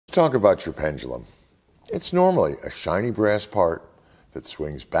Talk about your pendulum. It's normally a shiny brass part that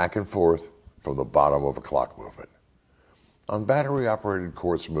swings back and forth from the bottom of a clock movement. On battery-operated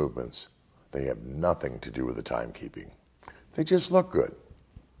quartz movements, they have nothing to do with the timekeeping. They just look good.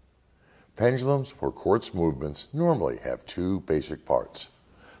 Pendulums for quartz movements normally have two basic parts.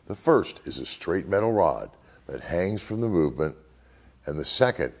 The first is a straight metal rod that hangs from the movement, and the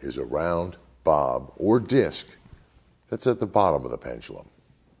second is a round bob or disc that's at the bottom of the pendulum.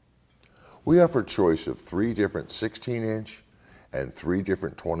 We offer a choice of 3 different 16-inch and 3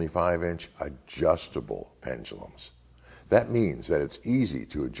 different 25-inch adjustable pendulums. That means that it's easy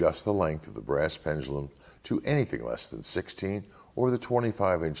to adjust the length of the brass pendulum to anything less than 16 or the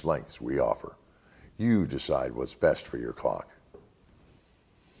 25-inch lengths we offer. You decide what's best for your clock.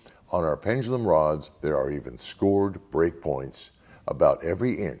 On our pendulum rods, there are even scored break points about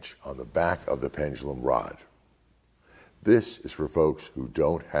every inch on the back of the pendulum rod. This is for folks who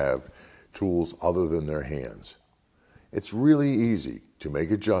don't have tools other than their hands. It's really easy to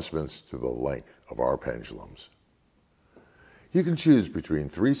make adjustments to the length of our pendulums. You can choose between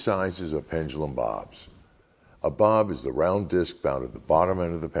 3 sizes of pendulum bobs. A bob is the round disc found at the bottom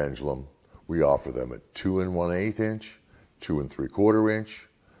end of the pendulum. We offer them at 2 1/8 inch, 2 3/4 inch,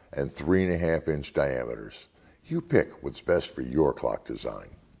 and 3 1/2 inch diameters. You pick what's best for your clock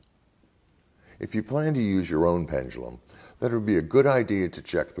design. If you plan to use your own pendulum, then it would be a good idea to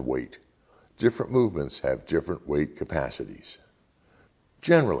check the weight. Different movements have different weight capacities.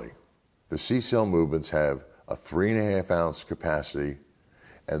 Generally, the C-cell movements have a 3 1/2 ounce capacity,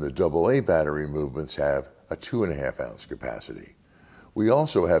 and the AA battery movements have a 2 1/2 ounce capacity. We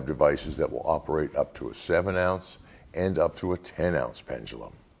also have devices that will operate up to a 7 ounce and up to a 10 ounce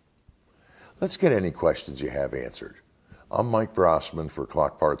pendulum. Let's get any questions you have answered. I'm Mike Brossman for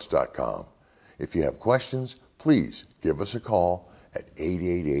ClockParts.com. If you have questions, please give us a call at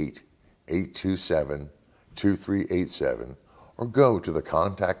 888-827-2387 or go to the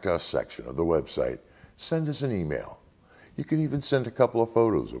Contact Us section of the website. Send us an email. You can even send a couple of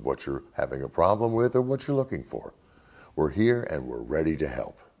photos of what you're having a problem with or what you're looking for. We're here and we're ready to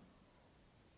help.